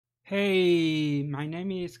Hey, my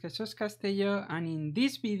name is Jesus Castillo, and in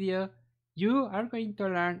this video you are going to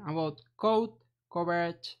learn about code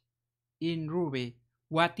coverage in Ruby.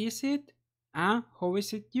 What is it and how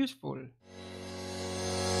is it useful?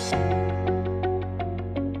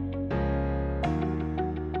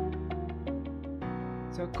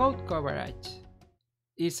 So code coverage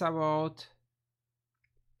is about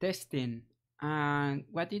testing, and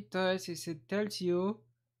what it does is it tells you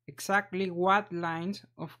exactly what lines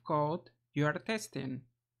of code you are testing,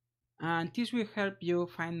 and this will help you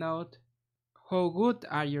find out how good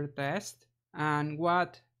are your tests and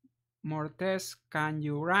what more tests can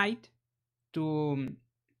you write to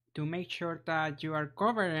make sure that you are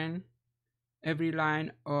covering every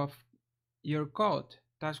line of your code.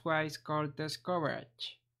 That's why it's called test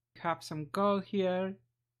coverage. We have some code here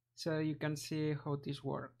so you can see how this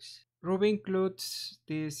works. Ruby includes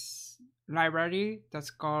this library that's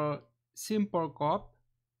called simple cop,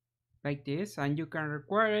 like this, and you can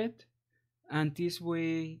require it, and this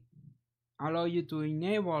will allow you to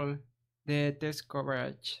enable the test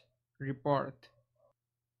coverage report.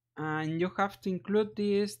 And you have to include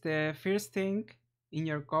this the first thing in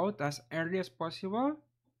your code as early as possible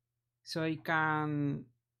so it can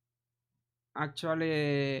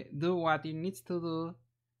actually do what it needs to do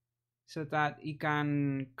so that it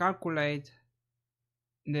can calculate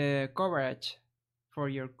the coverage for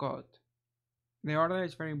your code. The order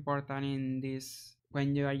is very important in this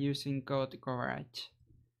when you are using code coverage.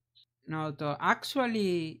 Now, to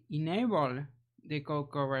actually enable the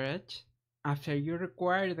code coverage, after you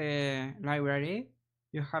require the library,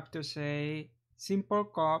 you have to say simple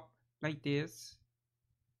cop like this,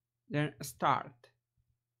 then start.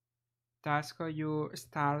 That's how you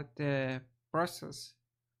start the process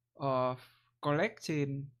of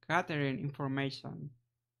collecting, gathering information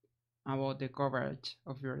about the coverage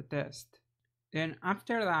of your test. Then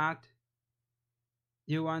after that,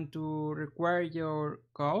 you want to require your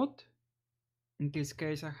code. In this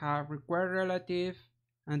case, I have require relative,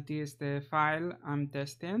 and this is the file I'm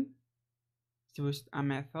testing. Just a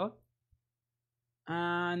method.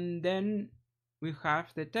 And then we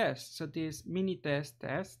have the test. So this mini test,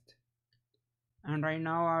 and right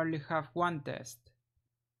now I only have one test.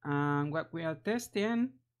 And what we are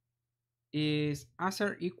testing is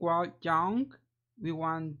answer equal young. We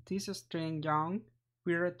want this string young.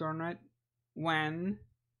 We return it when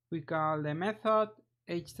we call the method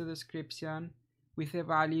h2description with a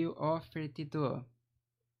value of 32.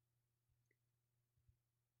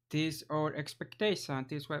 This is our expectation.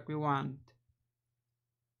 This is what we want.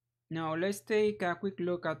 Now let's take a quick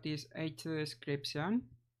look at this h2description,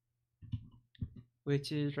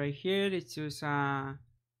 which is right here. It's just a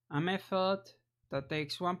method that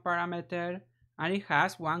takes one parameter and it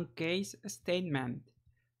has one case statement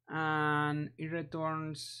and it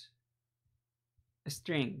returns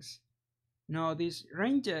strings. Now these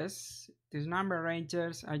ranges, these number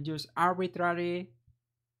ranges, are just arbitrary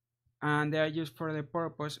and they are used for the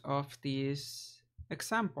purpose of this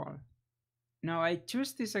example. Now I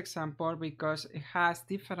choose this example because it has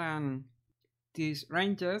these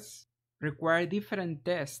ranges require different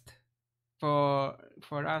tests for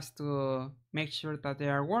us to make sure that they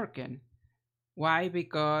are working. Why?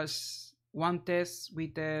 Because one test we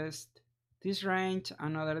test this range,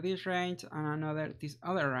 another this range, and another this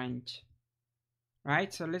other range.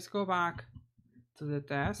 Right? So let's go back to the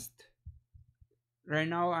test. Right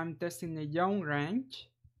now I'm testing the young range,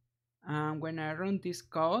 and when I run this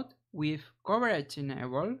code with coverage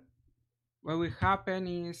enabled, what will happen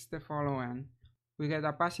is the following. We get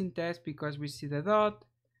a passing test because we see the dot.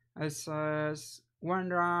 It says 1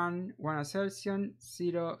 run, 1 assertion,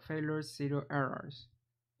 0 failures, 0 errors.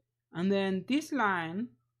 And then this line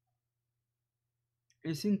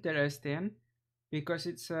is interesting because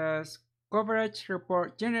it says coverage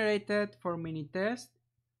report generated for mini-test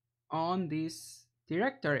on this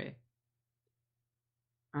directory.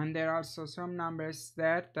 And there are also some numbers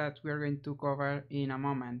there that we're going to cover in a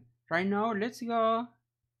moment. Right now, let's go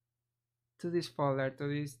to this folder, to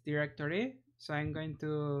this directory. So I'm going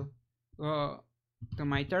to go to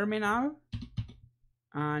my terminal,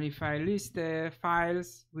 and if I list the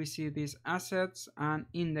files, we see these assets and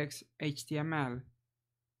index.html.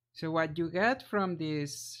 So what you get from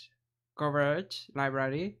this coverage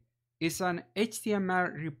library is an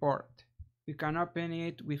HTML report. You can open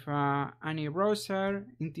it with any browser.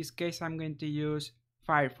 In this case, I'm going to use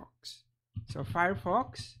Firefox. So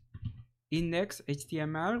Firefox,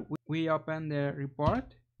 index.html, we open the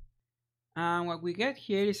report. And what we get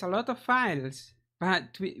here is a lot of files,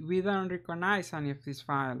 but we don't recognize any of these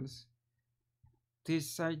files.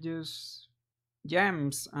 These are just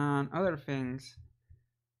gems and other things.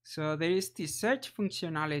 So there is the search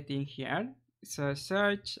functionality in here. It's a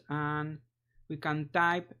search and we can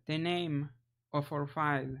type the name of our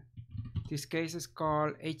file. This case is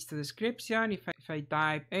called h2description. If I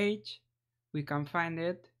type h, we can find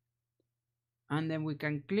it, and then we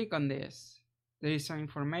can click on this. There is some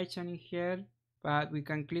information in here, but we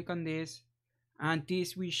can click on this, and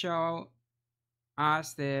this will show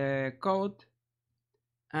us the code,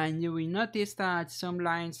 and you will notice that some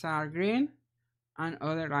lines are green and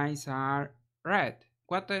other lines are red.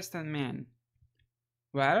 What does that mean?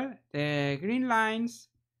 Well, the green lines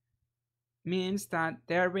means that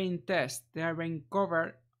they are being tested, they are being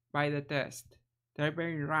covered by the test, they are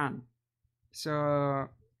being run. So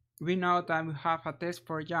we know that we have a test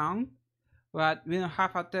for young, but we don't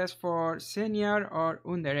have a test for senior or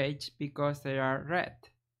underage because they are red.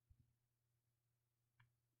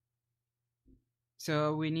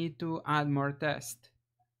 So we need to add more tests.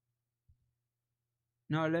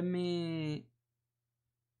 Now let me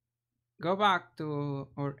go back to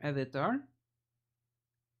our editor,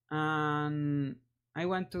 and I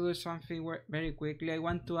want to do something very quickly. I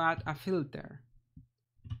want to add a filter.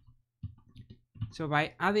 So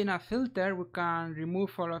by adding a filter, we can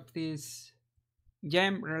remove all of these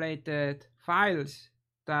GEM related files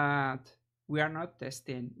that we are not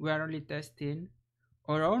testing. We are only testing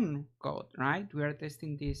our own code, right? We are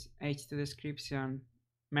testing this h2description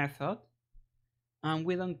method, and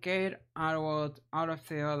we don't care about all of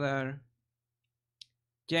the other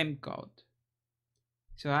GEM code.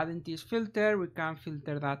 So adding this filter, we can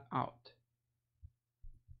filter that out.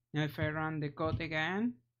 Now if I run the code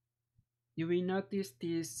again, you will notice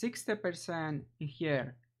this 60% in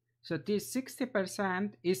here. So this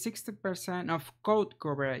 60% is 60% of code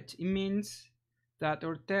coverage. It means that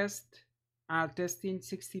our tests are testing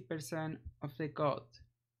 60% of the code.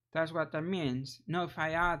 That's what that means. Now if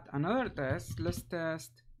I add another test, let's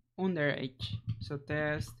test underage. So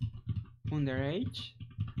test underage,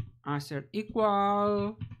 answer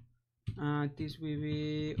equal, this will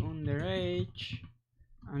be underage,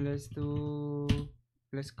 and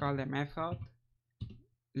let's call the method,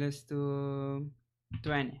 let's do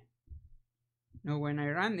 20. Now when I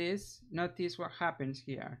run this, notice what happens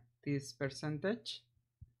here. This percentage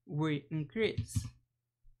will increase.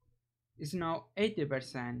 It's now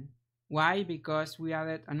 80%. Why? Because we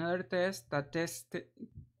added another test that tested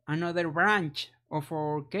another branch of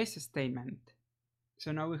our case statement.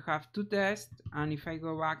 So now we have two tests, and if I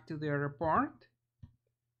go back to the report,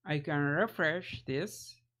 I can refresh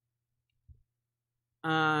this,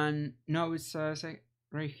 and now it says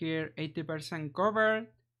right here 80% covered.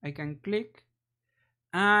 I can click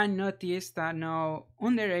and notice that now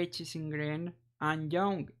underage is in green and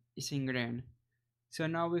young is in green. So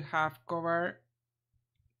now we have covered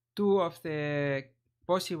two of the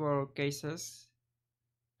possible cases,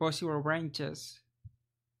 possible branches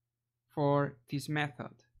for this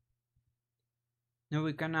method. Now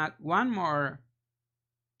we can add one more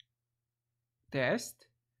test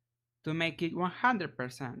to make it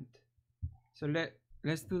 100%. So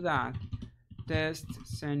let's do that. Test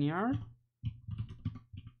senior.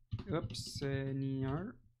 Oops,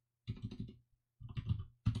 senior.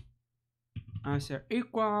 Answer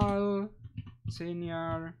equal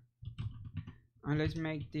senior. And let's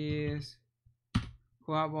make this,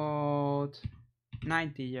 who about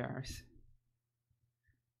 90 years.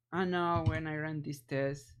 And now when I run this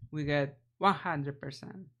test, we get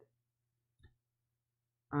 100%.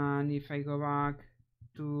 And if I go back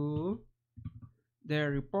to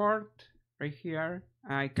the report right here,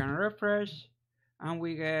 I can refresh, and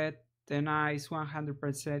we get the nice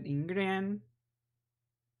 100% in green.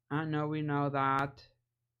 And now we know that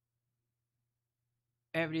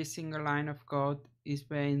every single line of code is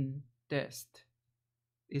being tested,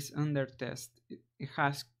 is under test. It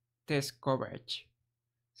has test coverage.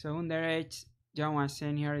 So underage, young and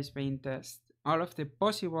senior is being tested. All of the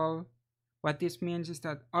possible, what this means is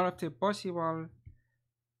that all of the possible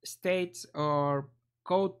states or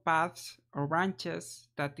code paths or branches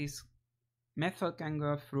that this method can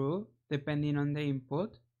go through, depending on the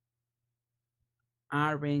input,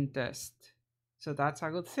 are being tested. So that's a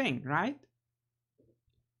good thing, right?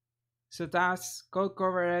 So that's code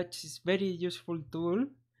coverage. Is very useful tool.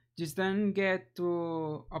 Just don't get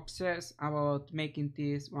too obsessed about making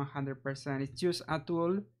this 100%. It's just a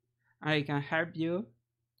tool, and it can help you.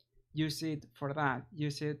 Use it for that.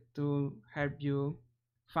 Use it to help you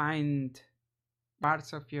find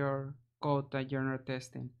parts of your code that you're not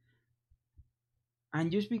testing.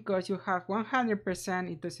 And just because you have 100%,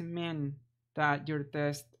 it doesn't mean that your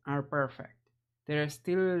tests are perfect. There are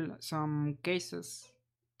still some cases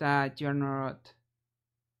that you're not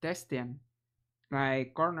testing.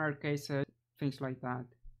 like corner cases, things like that.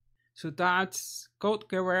 So that's Code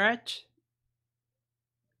Coverage.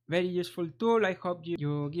 Very useful tool. I hope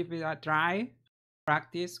you give it a try,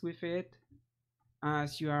 practice with it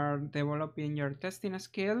as you are developing your testing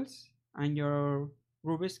skills and your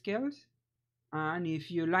Ruby skills. And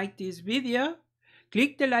if you like this video,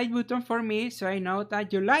 click the like button for me so I know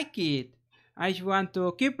that you like it. If you want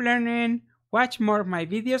to keep learning, watch more of my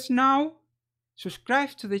videos now, subscribe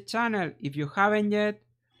to the channel if you haven't yet,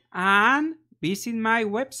 and visit my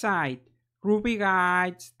website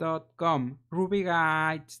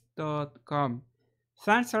rubyguides.com.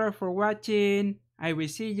 Thanks a lot for watching. I will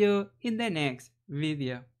see you in the next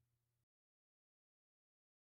video.